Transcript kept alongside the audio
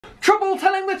Trouble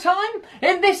telling the time?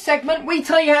 In this segment we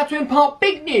tell you how to impart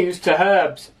big news to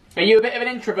herbs. Are you a bit of an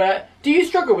introvert? Do you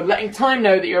struggle with letting thyme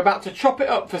know that you're about to chop it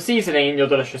up for seasoning in your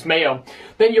delicious meal?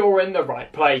 Then you're in the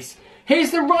right place. Here's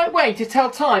the right way to tell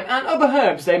thyme and other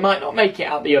herbs they might not make it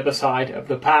out the other side of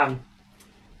the pan.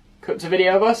 Cut to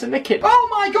video of us in the kitchen. Oh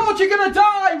my god, you're gonna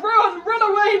die! Run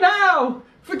away now!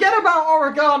 Forget about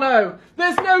oregano!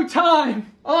 There's no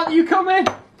time! Aren't you coming?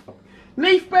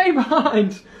 Leave Bay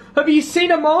behind! Have you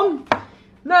seen him on?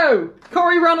 No!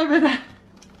 Corey ran over there!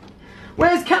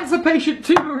 Where's cancer patient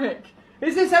turmeric?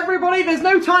 Is this everybody? There's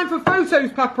no time for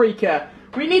photos, Paprika!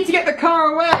 We need to get the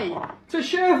car away! To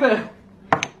Sherva!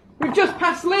 We've just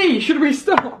passed Lee! Should we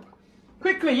stop?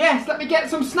 Quickly, yes, let me get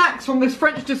some snacks from this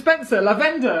French dispenser,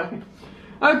 Lavender!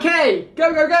 Okay,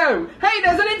 go, go, go! Hey,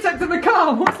 there's an insect in the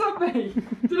car! What's up, mate?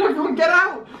 Did everyone get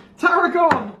out?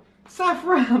 Tarragon!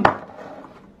 Saffron!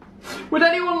 Would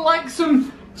anyone like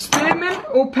some spearmint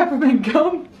or peppermint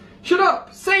gum? Shut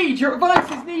up! Sage, your advice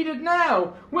is needed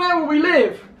now! Where will we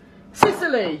live?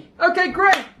 Sicily! Okay,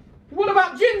 great! What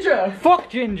about ginger? Fuck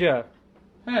ginger!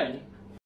 Hey.